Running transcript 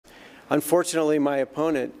Unfortunately, my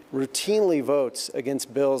opponent routinely votes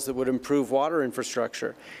against bills that would improve water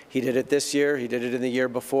infrastructure. He did it this year. He did it in the year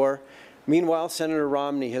before. Meanwhile, Senator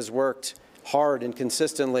Romney has worked hard and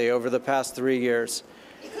consistently over the past 3 years.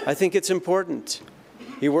 I think it's important.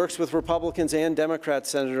 He works with Republicans and Democrats,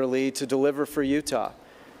 Senator Lee, to deliver for Utah.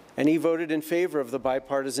 And he voted in favor of the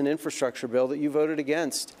bipartisan infrastructure bill that you voted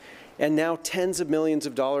against. And now tens of millions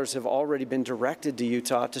of dollars have already been directed to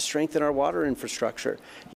Utah to strengthen our water infrastructure.